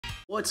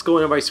What's going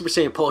on, everybody? Super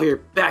Saiyan Paul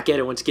here, back at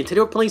it once again.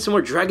 Today we're playing some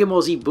more Dragon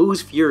Ball Z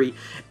Boo's Fury,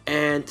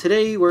 and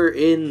today we're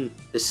in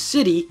the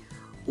city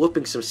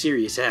whooping some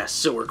serious ass.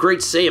 So we're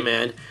Great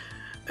Saiyaman,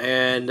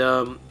 and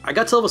I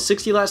got to level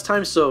 60 last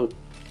time, so...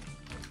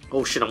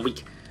 Oh shit, I'm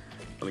weak.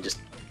 Let me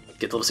just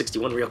get to level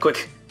 61 real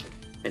quick.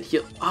 And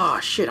heal... Ah,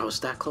 shit, I was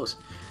that close.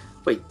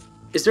 Wait,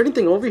 is there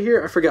anything over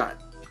here? I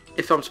forgot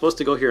if I'm supposed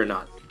to go here or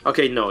not.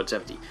 Okay, no, it's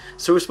empty.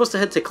 So we're supposed to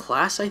head to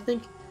class, I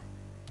think?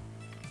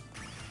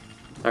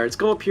 Alright, let's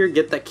go up here,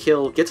 get that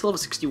kill, get to level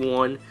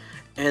 61,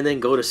 and then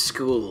go to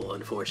school,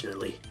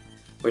 unfortunately.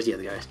 Where's the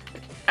other guys?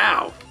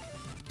 Ow!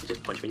 You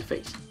just punched me in the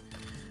face.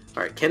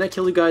 Alright, can I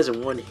kill you guys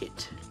in one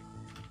hit?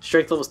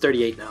 Strength level's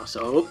 38 now,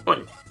 so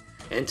 1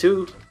 and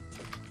 2.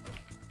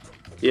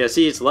 Yeah,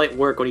 see, it's light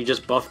work when you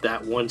just buff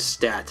that one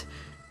stat.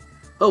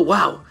 Oh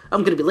wow,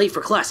 I'm gonna be late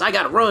for class, I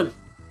gotta run!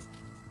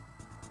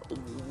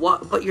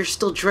 What? But you're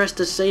still dressed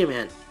as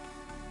Saiyaman.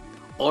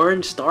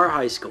 Orange Star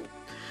High School.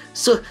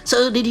 So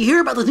did you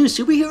hear about the new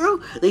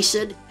superhero? They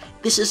said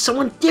this is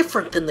someone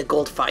different than the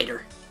Gold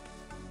Fighter.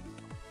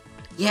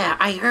 Yeah,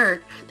 I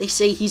heard. They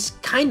say he's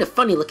kind of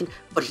funny looking,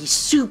 but he's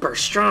super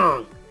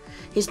strong.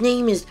 His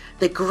name is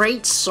the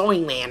Great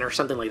Saiyaman or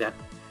something like that.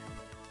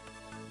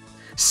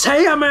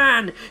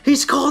 Saiyaman!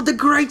 He's called the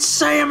Great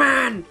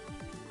Saiyaman!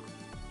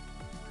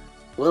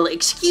 Well,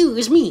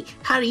 excuse me.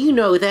 How do you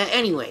know that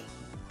anyway?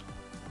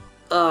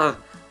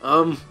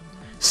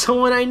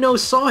 Someone I know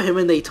saw him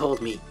and they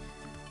told me.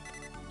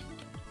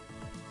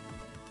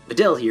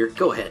 Videl here,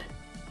 go ahead.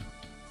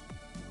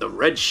 The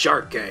Red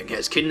Shark Gang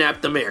has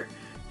kidnapped the mayor.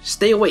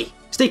 Stay away.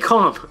 Stay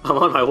calm. I'm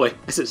on my way.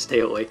 I said stay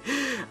away.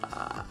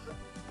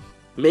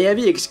 May I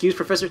be excused,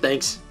 Professor?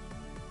 Thanks.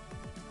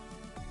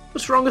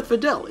 What's wrong with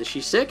Videl? Is she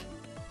sick?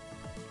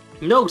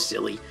 No,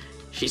 silly.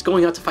 She's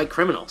going out to fight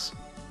criminals.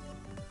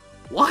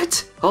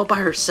 What? All by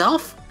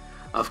herself?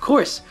 Of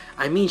course.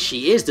 I mean,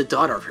 she is the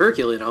daughter of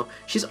Hercule, you know.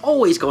 She's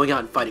always going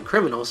out and fighting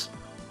criminals.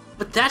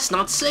 But that's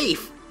not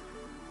safe.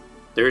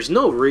 There's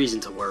no reason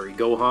to worry,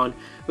 Gohan.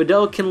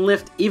 Videl can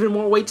lift even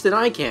more weights than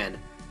I can.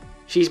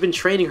 She's been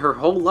training her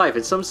whole life,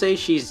 and some say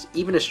she's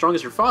even as strong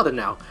as her father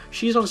now.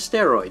 She's on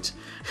steroids.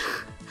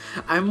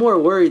 I'm more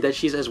worried that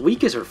she's as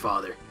weak as her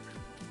father.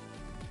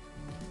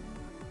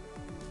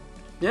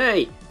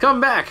 Hey, come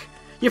back!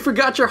 You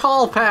forgot your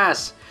hall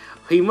pass!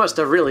 He must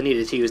have really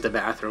needed to use the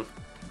bathroom.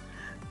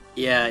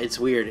 Yeah, it's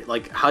weird.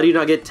 Like, how do you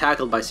not get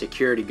tackled by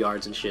security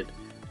guards and shit?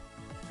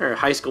 Her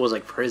high school was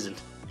like prison.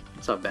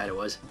 That's how bad it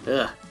was.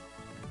 Ugh.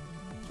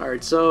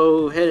 Alright,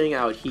 so heading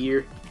out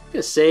here. I'm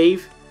gonna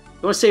save.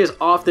 You want to save as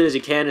often as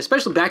you can,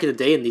 especially back in the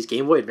day in these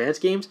Game Boy Advance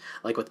games,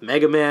 like with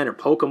Mega Man or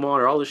Pokemon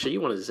or all this shit.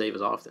 You wanted to save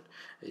as often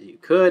as you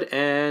could,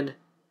 and...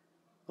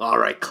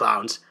 Alright,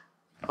 clowns.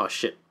 Oh,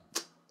 shit.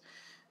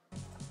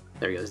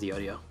 There we go, there's the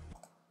audio.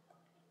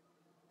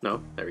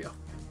 No, there we go.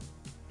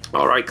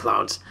 Alright,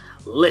 clowns.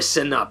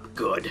 Listen up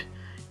good.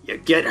 You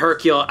get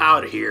Hercule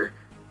out of here,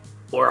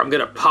 or I'm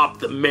gonna pop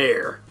the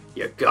mayor.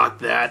 You got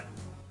that?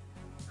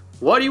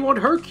 Why do you want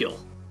Hercule?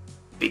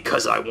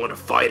 Because I want to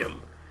fight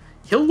him.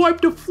 He'll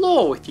wipe the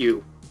floor with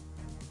you.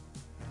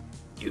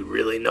 You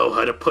really know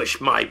how to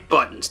push my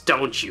buttons,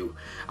 don't you?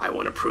 I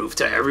want to prove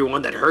to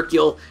everyone that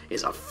Hercule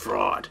is a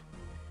fraud.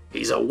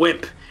 He's a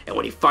wimp, and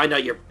when you find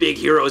out your big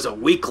hero is a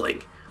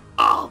weakling,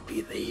 I'll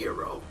be the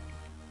hero.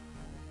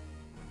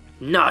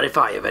 Not if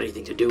I have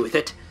anything to do with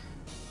it.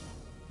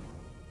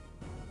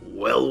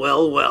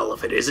 Well,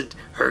 if it isn't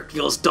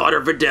Hercule's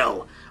daughter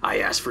Videl,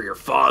 I ask for your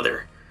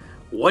father.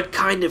 What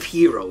kind of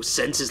hero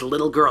sends his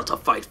little girl to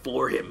fight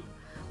for him?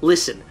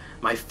 Listen,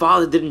 my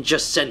father didn't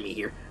just send me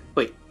here.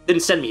 Wait,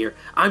 didn't send me here.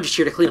 I'm just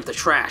here to clean up the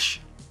trash.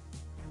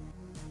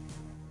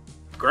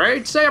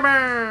 Great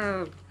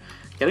Saiyaman!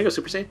 Can I go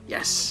Super Saiyan?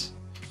 Yes.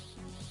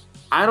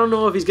 I don't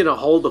know if he's gonna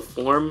hold the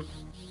form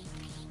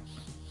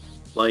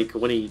like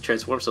when he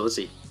transforms, so let's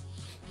see.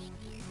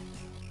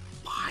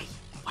 Why?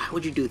 Why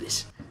would you do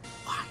this?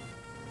 Why?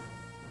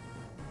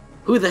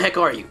 Who the heck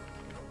are you?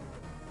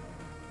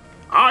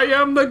 I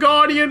am the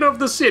guardian of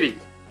the city.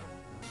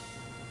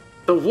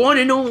 The one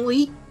and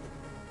only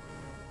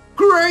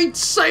Great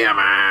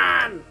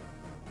Saiyaman!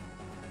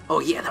 Oh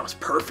yeah, that was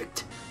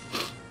perfect.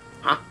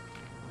 Huh?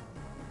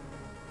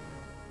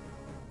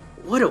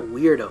 What a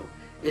weirdo.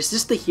 Is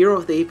this the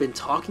hero they've been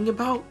talking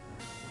about?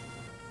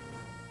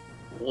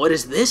 What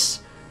is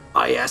this?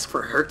 I ask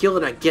for Hercule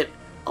and I get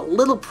a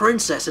little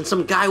princess and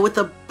some guy with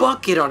a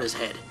bucket on his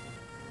head.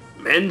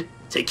 Men,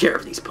 take care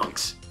of these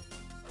punks.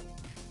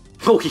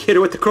 Oh, he hit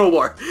her with the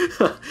crowbar.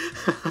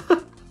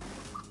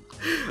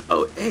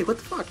 Oh, hey, what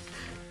the fuck?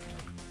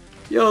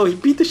 Yo, he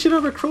beat the shit out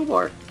of a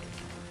crowbar.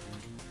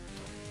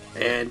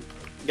 And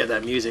got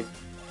that music.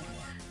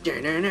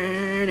 I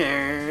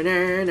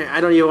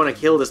don't even want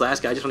to kill this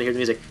last guy. I just want to hear the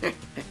music.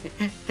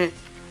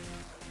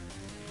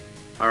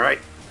 Alright.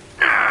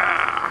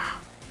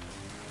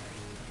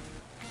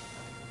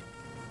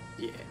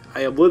 Yeah, I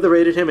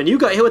obliterated him, and you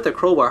got hit with the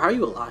crowbar. How are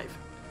you alive?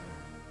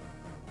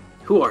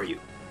 Who are you?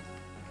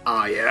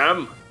 I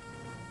am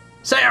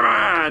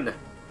Saiyaman!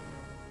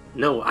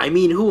 No, I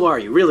mean, who are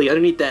you? Really,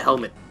 underneath that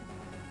helmet.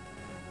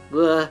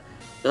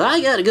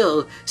 I gotta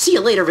go. See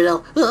you later,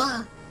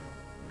 Videl.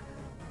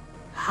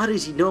 How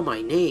does he know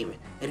my name?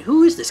 And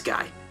who is this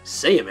guy?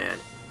 Say it, man.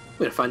 I'm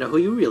gonna find out who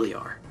you really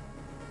are.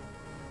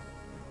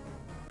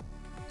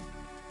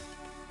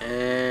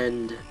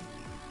 And...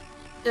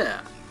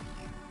 yeah.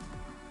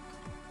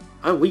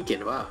 I'm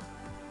weakened, wow.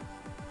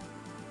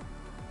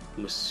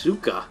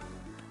 Masuka.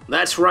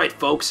 That's right,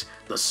 folks.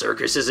 The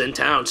circus is in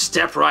town.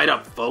 Step right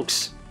up,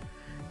 folks.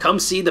 Come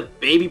see the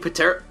baby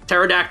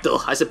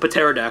pterodactyl. I said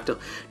pterodactyl.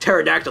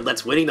 Pterodactyl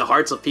that's winning the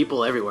hearts of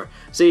people everywhere.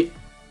 See?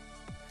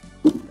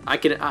 I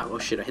can... oh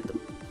shit, I hit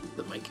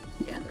the mic.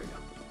 Yeah, there we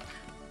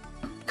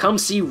go. Come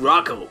see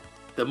Rocco,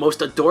 the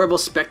most adorable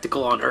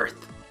spectacle on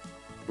Earth.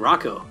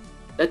 Rocco.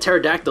 That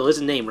pterodactyl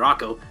isn't named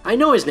Rocco. I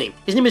know his name.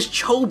 His name is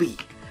Chobi.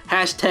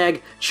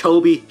 Hashtag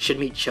Chobi should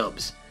meet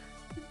Chubs.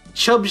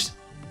 Chubs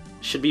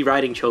should be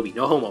riding Chobi.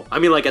 No homo. I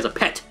mean like as a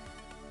pet.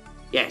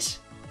 Yes.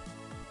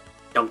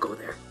 Don't go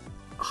there.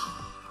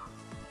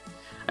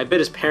 I bet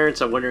his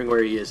parents are wondering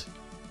where he is.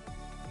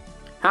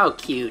 How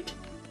cute.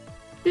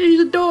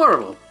 He's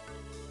adorable.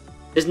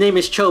 His name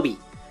is Chobi.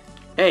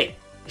 Hey,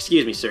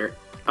 excuse me, sir.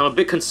 I'm a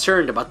bit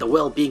concerned about the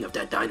well-being of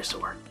that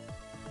dinosaur.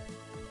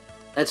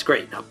 That's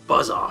great. Now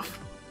buzz off.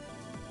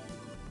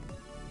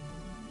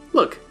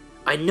 Look,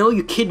 I know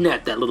you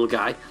kidnapped that little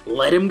guy.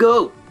 Let him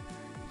go.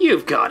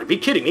 You've got to be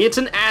kidding me. It's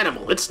an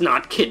animal. It's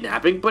not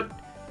kidnapping, but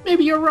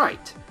maybe you're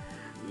right.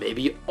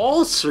 Maybe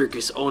all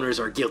circus owners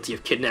are guilty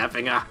of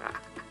kidnapping.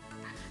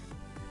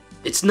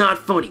 It's not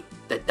funny.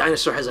 That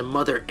dinosaur has a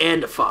mother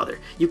and a father.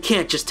 You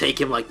can't just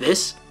take him like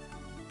this.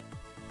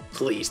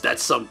 Please,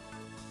 that's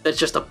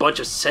just a bunch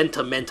of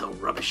sentimental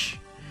rubbish.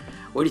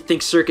 Where do you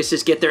think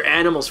circuses get their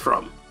animals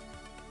from?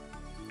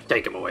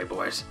 Take him away,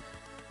 boys.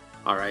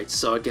 Alright,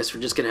 so I guess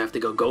we're just gonna have to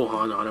go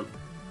Gohan on him.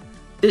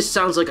 This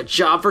sounds like a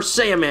job for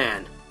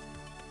Saiyaman.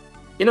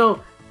 You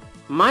know,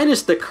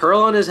 minus the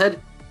curl on his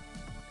head,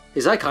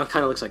 his icon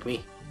kind of looks like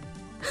me.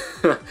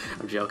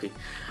 I'm joking.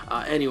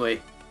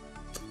 Anyway,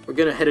 we're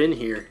gonna head in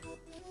here.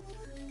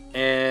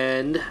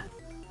 And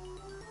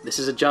this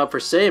is a job for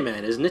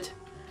Saiyaman, isn't it?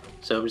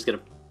 So I'm just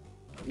gonna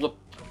whoop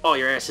all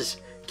your asses.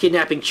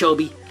 Kidnapping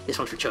Chobi. This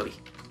one's for Chobi.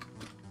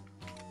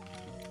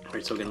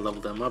 Alright, so we're gonna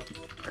level them up.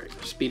 Alright,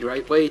 speed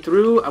right way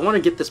through. I want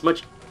to get as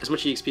much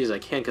EXP as I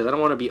can because I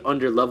don't want to be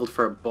under leveled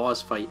for a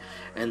boss fight.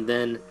 And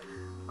then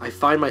I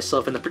find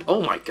myself in the...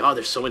 oh my god,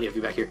 there's so many of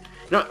you back here.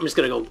 You know what? I'm just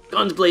gonna go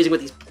guns blazing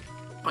with these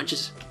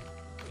punches.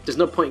 There's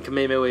no point in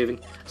Kamehameha waving.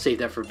 Save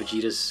that for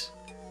Vegeta's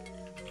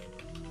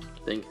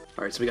thing.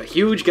 Alright, so we got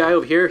huge guy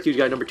over here, huge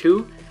guy number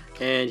 2,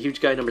 and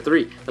huge guy number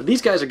 3. Now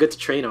these guys are good to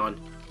train on.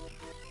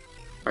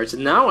 Alright, so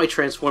now I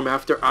transform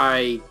after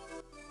I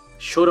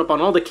showed up on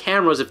all the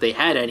cameras if they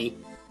had any.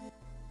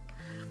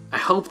 I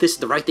hope this is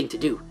the right thing to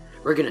do.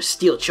 We're gonna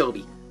steal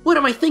Chobi. What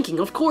am I thinking?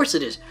 Of course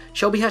it is.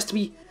 Chobi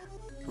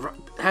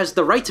has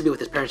the right to be with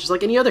his parents just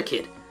like any other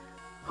kid.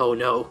 Oh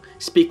no.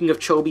 Speaking of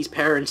Chobi's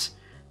parents,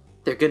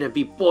 they're gonna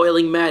be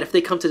boiling mad if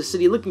they come to the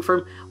city looking for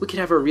him. We could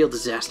have a real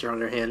disaster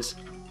on our hands.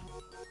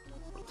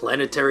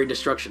 Planetary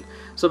destruction.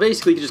 So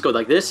basically you can just go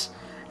like this,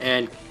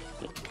 and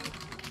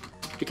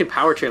you can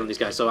power train on these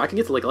guys. So I can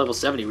get to like level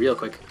 70 real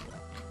quick.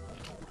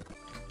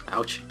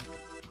 Ouch.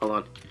 Hold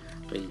on.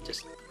 Let me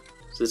just...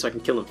 so this I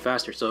can kill him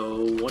faster.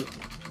 So one...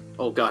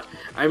 oh god.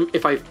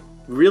 If I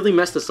really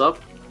mess this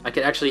up, I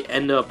could actually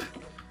end up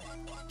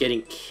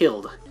getting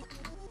killed.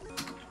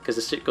 Because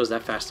this shit goes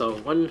that fast. So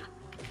 1,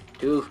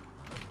 2,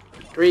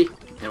 3,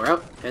 and we're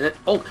out. And then...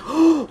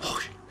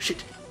 oh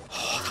shit.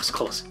 Oh, that was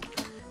close.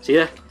 See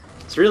that?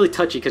 It's really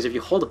touchy because if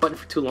you hold the button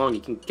for too long,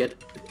 you can get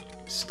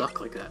stuck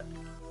like that.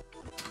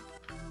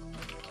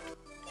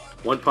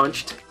 1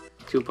 punched,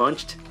 2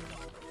 punched,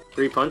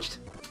 3 punched.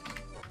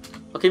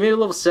 Okay, maybe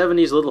level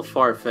 70 is a little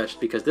far-fetched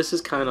because this is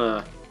kind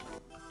of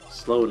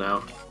slow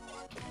now.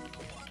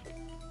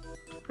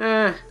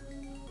 I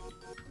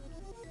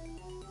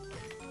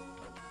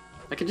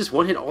can just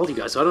one-hit all you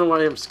guys, so I don't know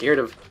why I'm scared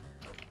of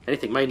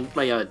anything. My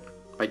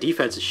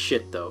defense is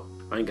shit, though.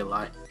 I ain't gonna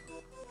lie.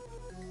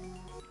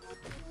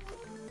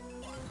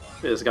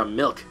 This got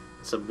milk.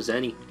 Some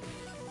Zenny.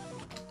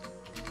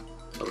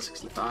 Level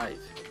 65.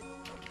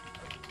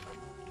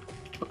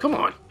 Oh, come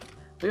on. All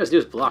you guys do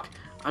is block.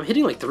 I'm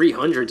hitting like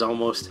 300s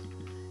almost.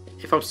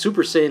 If I'm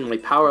Super Saiyan, my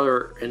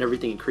power and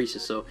everything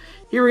increases. So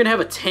here we're gonna have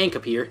a tank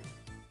up here.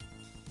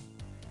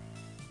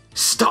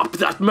 Stop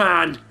that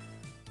man!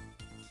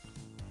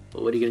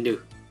 Well, what are you gonna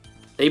do?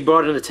 They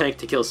brought in a tank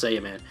to kill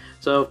Saiyaman.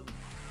 So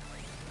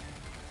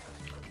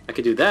I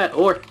could do that,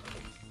 or...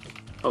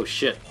 oh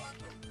shit.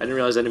 I didn't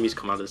realize enemies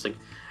come out of this thing.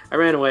 I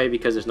ran away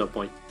because there's no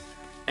point.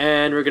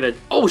 And we're gonna...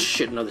 oh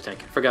shit, another tank.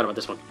 I forgot about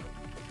this one.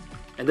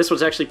 And this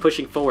one's actually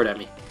pushing forward at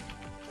me.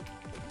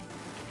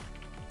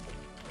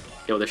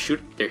 Yo, they're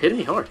hitting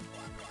me hard.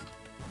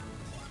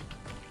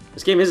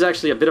 This game is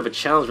actually a bit of a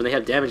challenge when they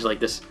have damage like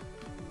this.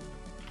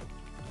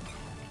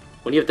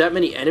 When you have that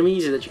many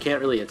enemies that you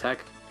can't really attack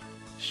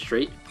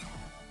straight.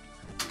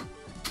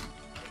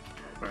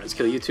 Alright, let's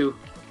kill you two.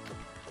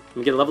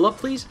 Can we get a level up,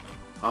 please?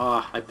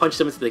 Ah, I punched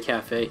them into the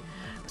cafe.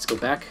 Let's go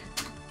back.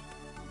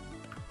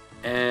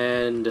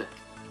 And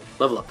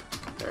level up.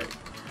 Alright.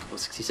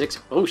 166.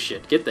 Oh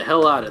shit, get the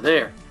hell out of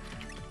there.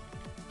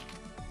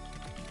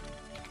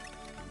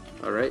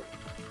 Alright.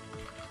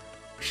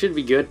 Should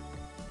be good.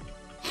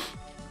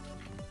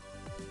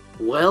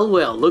 Well,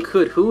 well, look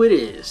who it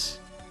is.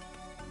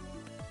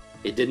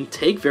 It didn't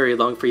take very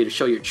long for you to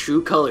show your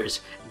true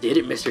colors, did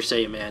it, Mr.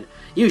 Saiyaman?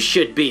 You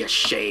should be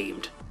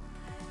ashamed.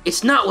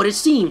 It's not what it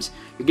seems.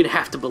 You're gonna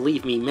have to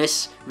believe me,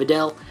 Miss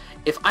Videl.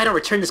 If I don't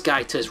return this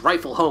guy to his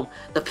rightful home,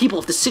 the people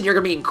of the city are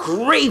gonna be in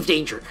grave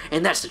danger,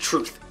 and that's the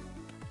truth.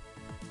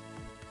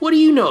 What do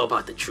you know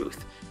about the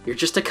truth? You're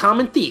just a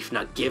common thief.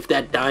 Now give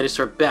that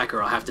dinosaur back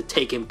or I'll have to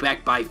take him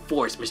back by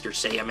force, Mr.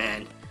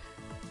 Saiyaman.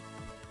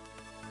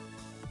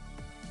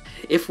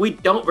 If we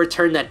don't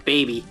return that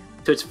baby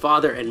to its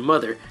father and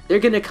mother, they're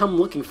gonna come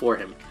looking for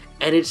him.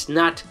 And it's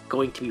not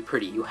going to be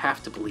pretty. You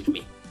have to believe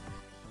me.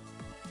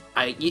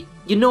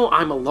 You know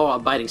I'm a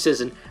law-abiding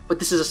citizen, but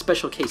this is a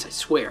special case, I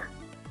swear.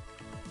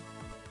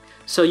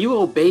 So you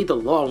obey the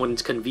law when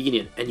it's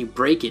convenient, and you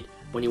break it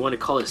when you want to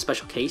call it a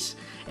special case,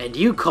 and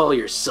you call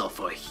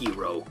yourself a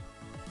hero.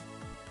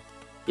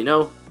 You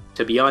know,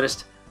 to be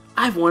honest,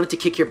 I've wanted to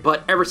kick your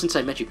butt ever since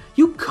I met you,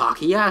 you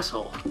cocky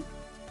asshole.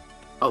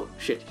 Oh,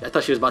 shit, I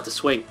thought she was about to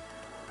swing.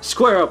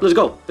 Square up, let's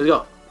go, let's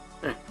go.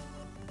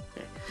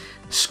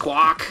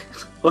 Squawk.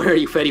 What are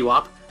you, Fetty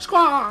Wap?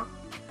 Squawk.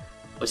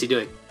 What's he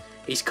doing?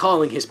 He's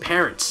calling his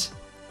parents.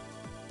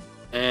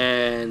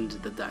 And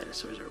the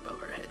dinosaurs are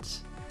above our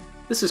heads.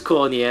 This is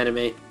cool in the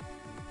anime.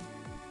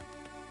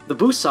 The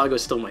Boo Saga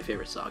is still my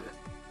favorite saga.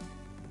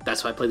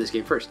 That's why I played this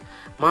game first.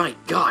 My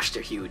gosh,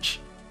 they're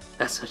huge.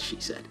 That's what she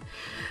said.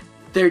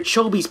 They're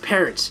Chobi's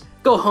parents.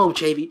 Go home,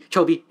 Chobi.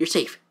 Chobi, you're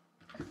safe.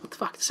 What the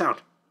fuck? The sound.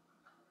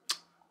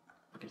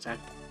 Fucking sound.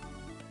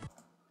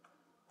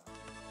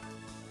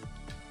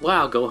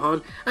 Wow,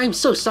 Gohan. I'm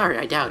so sorry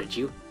I doubted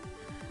you.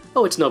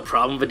 Oh, it's no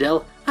problem,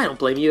 Videl. I don't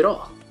blame you at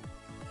all.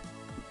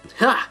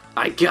 Ha!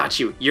 I got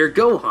you. You're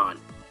Gohan.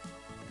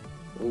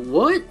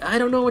 What? I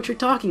don't know what you're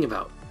talking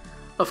about.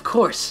 Of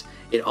course.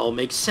 It all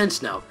makes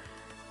sense now.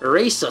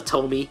 Erasa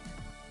told me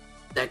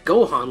that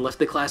Gohan left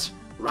the class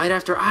right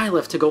after I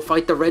left to go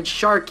fight the Red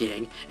Shark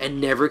Gang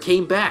and never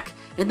came back.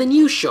 And then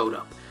you showed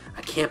up.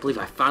 I can't believe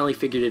I finally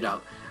figured it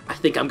out. I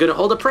think I'm gonna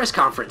hold a press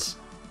conference.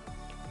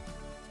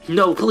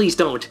 No, please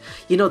don't.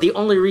 You know, the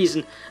only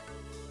reason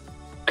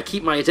I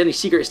keep my identity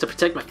secret is to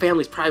protect my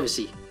family's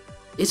privacy.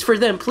 It's for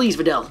them, please,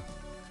 Videl.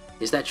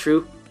 Is that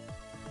true?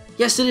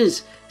 Yes, it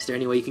is. Is there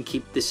any way you can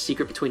keep this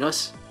secret between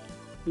us?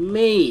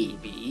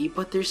 Maybe,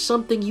 but there's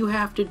something you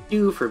have to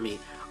do for me.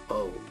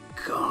 Oh,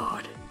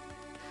 God.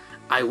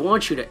 I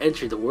want you to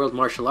enter the World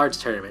Martial Arts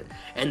Tournament,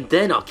 and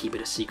then I'll keep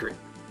it a secret.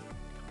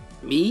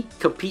 Me?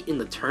 Compete in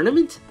the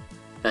tournament?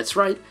 That's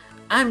right.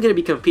 I'm gonna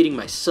be competing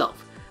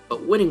myself.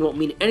 But winning won't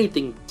mean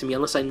anything to me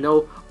unless I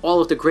know all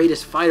of the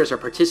greatest fighters are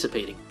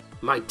participating.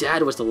 My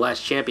dad was the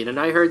last champion, and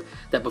I heard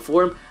that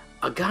before him,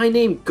 a guy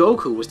named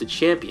Goku was the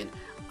champion.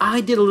 I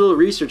did a little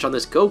research on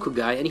this Goku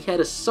guy, and he had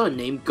a son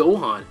named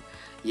Gohan.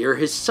 You're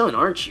his son,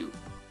 aren't you?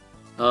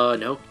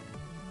 No.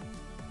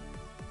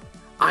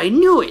 I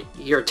knew it!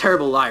 You're a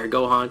terrible liar,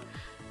 Gohan.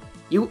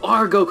 You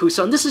are Goku's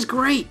son. This is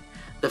great!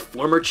 The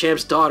former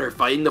champ's daughter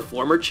fighting the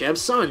former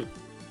champ's son.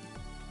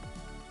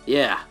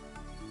 Yeah.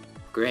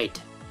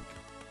 Great.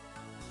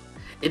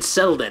 It's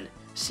settled then.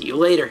 See you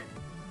later.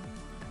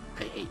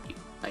 I hate you.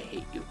 I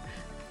hate you.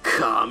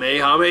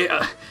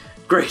 Kamehameha.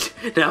 Great.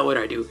 Now what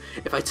do I do?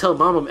 If I tell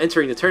Mom I'm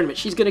entering the tournament,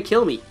 she's gonna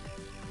kill me.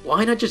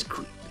 Why not just...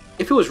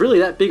 If it was really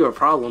that big of a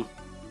problem,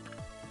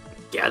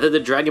 gather the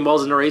Dragon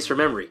Balls and erase her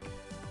memory.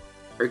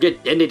 Or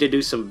get Dende to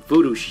do some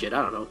voodoo shit,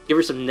 I don't know. Give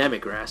her some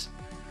Namek grass.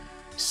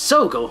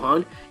 So,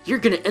 Gohan, you're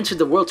gonna enter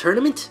the World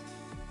Tournament?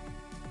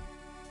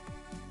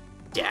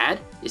 Dad?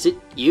 Is it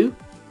you?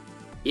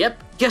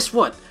 Yep, guess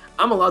what?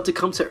 I'm allowed to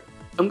come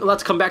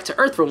back to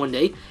Earth for one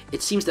day.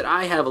 It seems that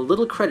I have a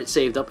little credit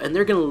saved up and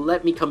they're gonna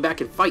let me come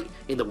back and fight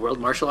in the World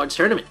Martial Arts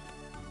Tournament.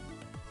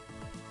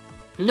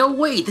 No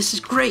way, this is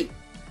great!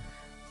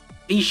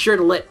 Be sure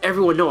to let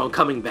everyone know I'm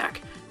coming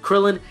back.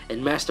 Krillin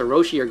and Master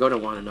Roshi are gonna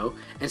want to know,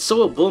 and so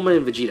will Bulma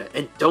and Vegeta,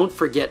 and don't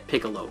forget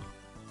Piccolo.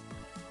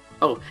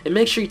 Oh, and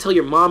make sure you tell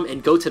your mom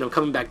and Goten I'm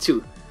coming back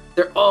too.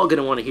 They're all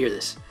gonna want to hear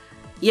this.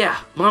 Yeah,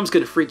 Mom's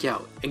gonna freak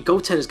out, and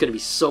Goten is gonna be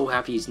so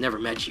happy he's never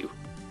met you.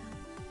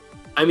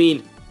 I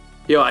mean,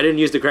 yo, I didn't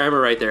use the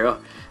grammar right there. Oh.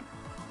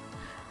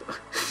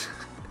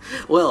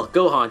 Well,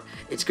 Gohan,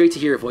 it's great to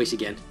hear your voice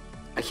again.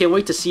 I can't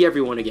wait to see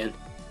everyone again.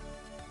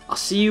 I'll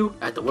see you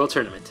at the World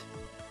Tournament.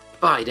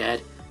 Bye,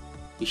 Dad.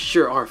 You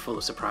sure are full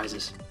of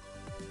surprises.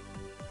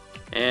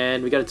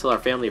 And we gotta tell our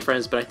family and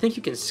friends, but I think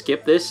you can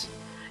skip this.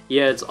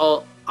 Yeah, it's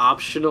all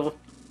optional.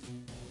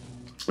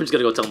 I'm just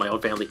gonna go tell my own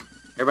family.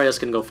 Everybody else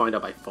can go find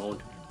out by phone.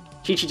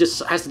 Chi-Chi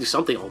just has to do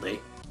something all day.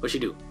 What'd she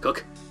do?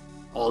 Cook?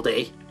 All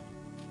day?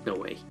 No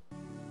way.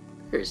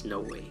 There's no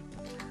way.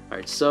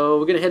 Alright, so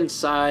we're gonna head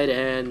inside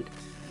and...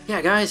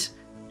 Yeah, guys.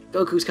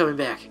 Goku's coming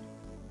back.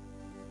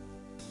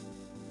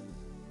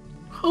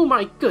 Oh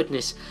my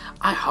goodness.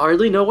 I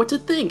hardly know what to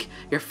think.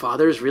 Your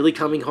father is really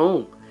coming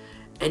home.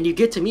 And you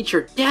get to meet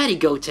your daddy,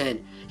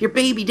 Goten. Your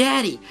baby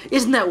daddy.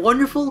 Isn't that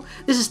wonderful?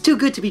 This is too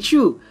good to be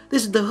true.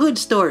 This is the Hood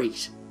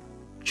stories.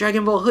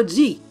 Dragon Ball Hood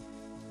Z.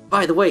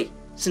 By the way,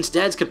 since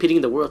Dad's competing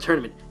in the World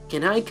Tournament,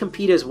 can I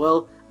compete as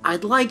well?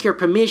 I'd like your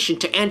permission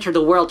to enter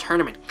the World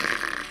Tournament.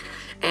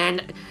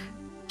 And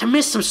to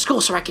miss some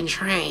school so I can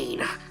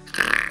train.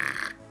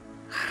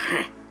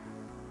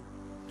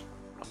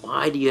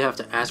 Why do you have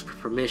to ask for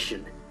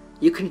permission?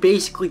 You can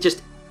basically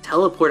just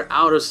teleport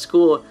out of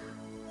school.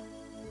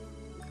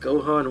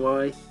 Gohan,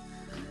 why?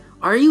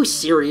 Are you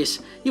serious?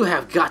 You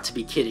have got to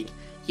be kidding.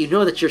 You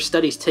know that your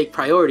studies take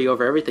priority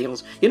over everything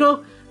else. You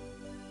know,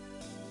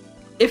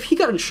 if he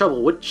got in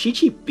trouble, would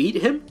Chi-Chi beat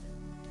him?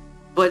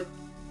 But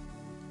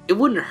it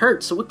wouldn't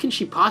hurt, so what can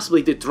she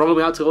possibly do? Throw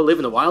him out to go live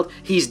in the wild?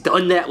 He's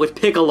done that with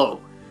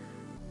Piccolo.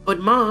 But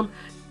Mom,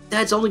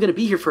 Dad's only going to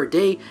be here for a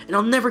day, and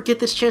I'll never get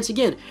this chance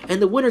again.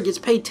 And the winner gets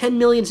paid 10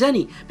 million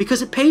zenny,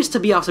 because it pays to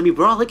be awesome, be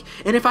brolic.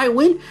 And if I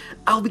win,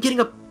 I'll be getting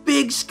a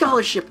big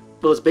scholarship.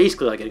 Well, it's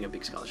basically like getting a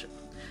big scholarship.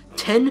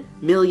 10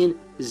 million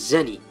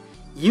zenny.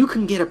 You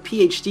can get a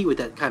PhD with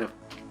that kind of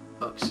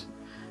bucks.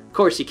 Of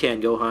course you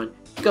can, Gohan.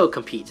 Go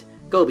compete.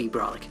 Go be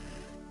brolic.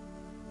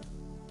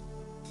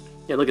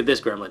 Yeah, look at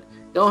this gremlin.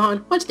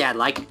 Gohan, what's Dad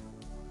like?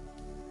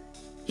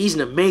 He's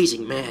an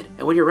amazing man,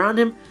 and when you're around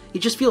him, you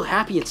just feel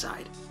happy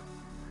inside.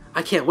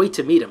 I can't wait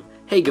to meet him.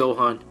 Hey,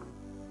 Gohan.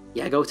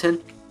 Yeah,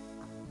 Goten?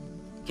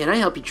 Can I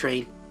help you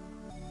train?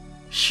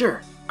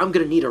 Sure, I'm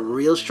gonna need a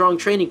real strong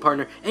training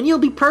partner, and you'll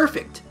be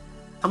perfect.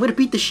 I'm gonna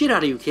beat the shit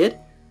out of you, kid.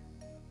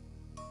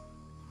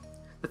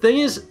 The thing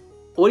is,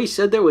 what he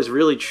said there was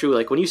really true.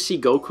 Like, when you see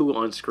Goku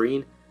on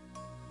screen,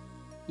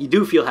 you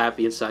do feel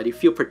happy inside. You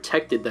feel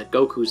protected that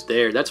Goku's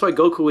there. That's why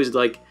Goku is,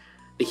 like,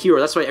 the hero.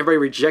 That's why everybody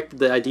rejected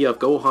the idea of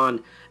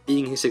Gohan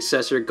being his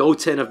successor,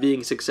 Goten of being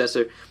his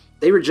successor.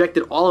 They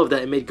rejected all of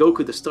that and made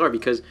Goku the star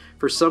because,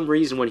 for some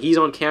reason, when he's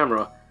on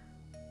camera,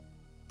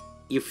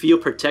 you feel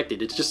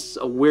protected. It's just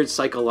a weird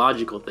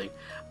psychological thing.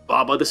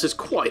 Baba, this is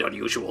quite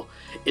unusual.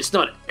 It's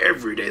not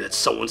every day that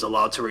someone's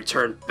allowed to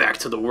return back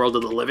to the world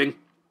of the living.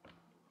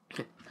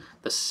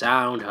 The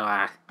sound,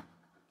 there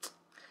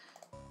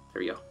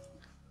we go.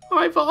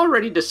 I've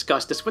already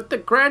discussed this with the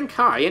Grand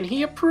Kai, and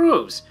he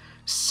approves.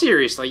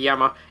 Seriously,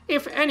 Yama,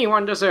 if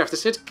anyone deserves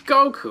this, it's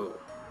Goku.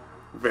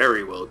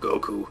 Very well,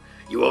 Goku.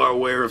 You are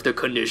aware of the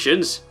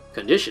conditions?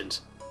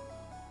 Conditions?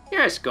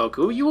 Yes,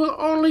 Goku, you will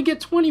only get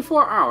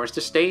 24 hours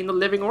to stay in the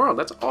living world.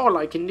 That's all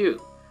I can do.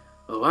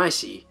 Oh, I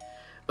see.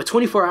 But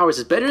 24 hours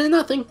is better than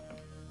nothing.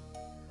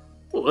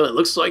 Well, it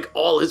looks like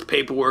all his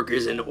paperwork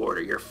is in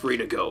order. You're free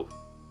to go.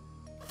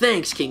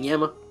 Thanks, King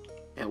Yama.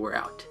 And we're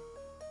out.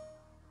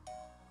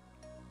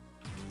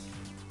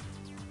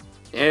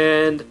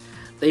 And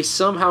they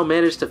somehow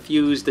managed to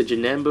fuse the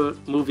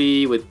Janemba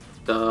movie with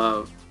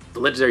the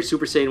legendary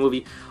Super Saiyan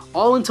movie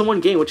all into one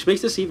game, which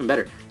makes this even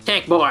better.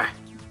 Tank boy!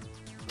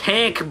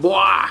 Tank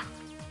boy!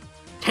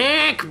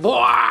 Tank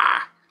boy!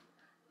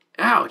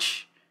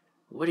 Ouch!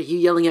 What are you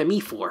yelling at me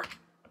for?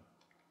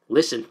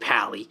 Listen,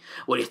 Pally,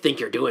 what do you think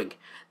you're doing?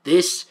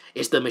 This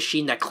is the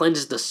machine that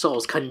cleanses the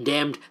souls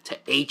condemned to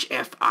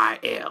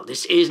HFIL.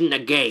 This isn't a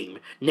game.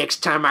 Next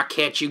time I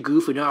catch you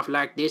goofing off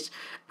like this,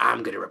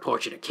 I'm gonna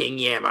report you to King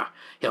Yama.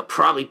 He'll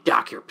probably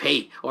dock your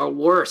pay, or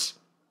worse,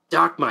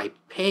 dock my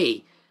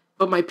pay.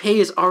 But my pay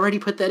is already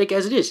pathetic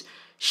as it is.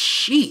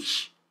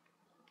 Sheesh.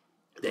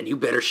 Then you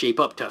better shape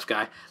up, tough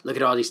guy. Look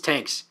at all these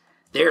tanks.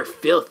 They're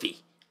filthy.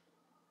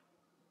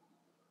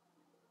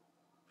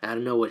 I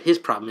don't know what his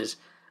problem is.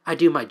 I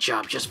do my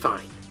job just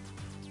fine.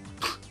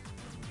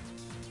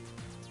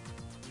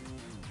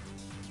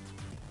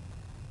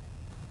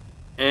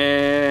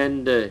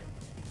 And,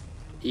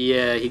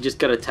 yeah, he just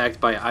got attacked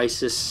by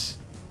ISIS.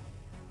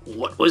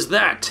 What was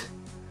that?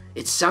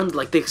 It sounded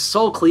like the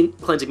soul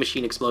cleansing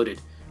machine exploded.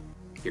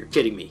 You're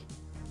kidding me.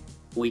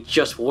 We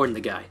just warned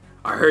the guy.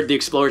 I heard the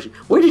explosion.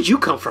 Where did you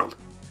come from?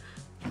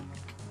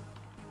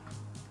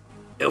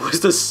 It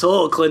was the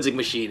soul cleansing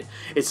machine.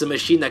 It's a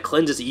machine that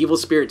cleanses evil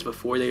spirits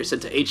before they are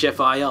sent to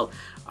HFIL.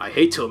 I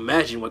hate to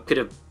imagine what could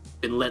have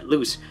been let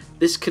loose.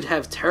 This could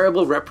have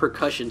terrible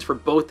repercussions for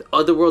both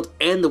Otherworld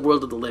and the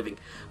world of the living.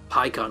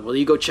 Pycon, will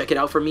you go check it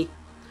out for me?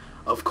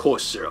 Of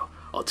course, sir.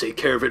 I'll take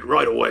care of it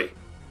right away.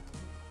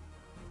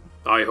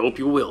 I hope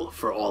you will,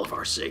 for all of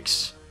our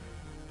sakes.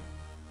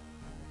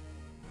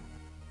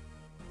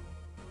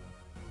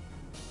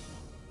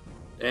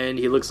 And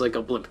he looks like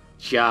a blimp.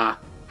 Ja,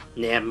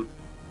 nem,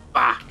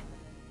 ba.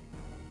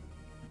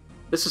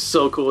 This is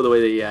so cool the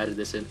way that he added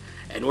this in.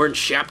 And we're in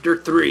Chapter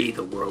 3,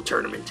 the World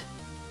Tournament.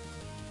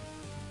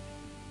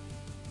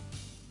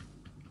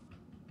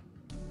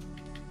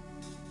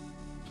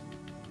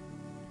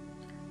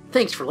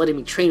 Thanks for letting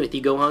me train with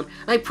you, Gohan.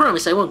 I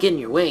promise I won't get in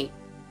your way.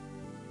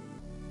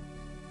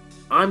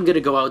 I'm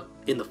gonna go out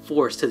in the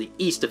forest to the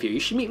east of here. You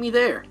should meet me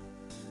there.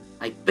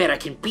 I bet I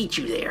can beat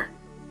you there.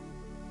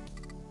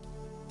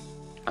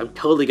 I'm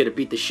totally gonna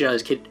beat the shit out of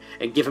this kid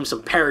and give him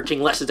some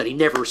parenting lessons that he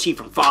never received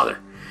from father.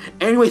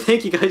 Anyway,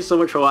 thank you guys so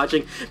much for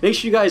watching. Make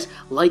sure you guys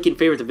like and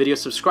favorite the video,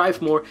 subscribe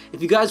for more.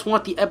 If you guys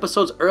want the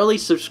episodes early,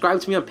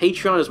 subscribe to me on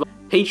Patreon as well.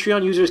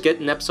 Patreon users get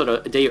an episode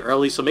a day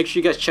early, so make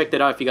sure you guys check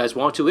that out if you guys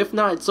want to. If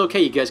not, it's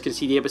okay. You guys can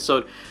see the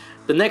episode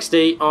the next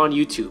day on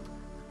YouTube.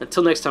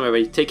 Until next time,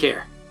 everybody, take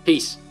care.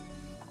 Peace.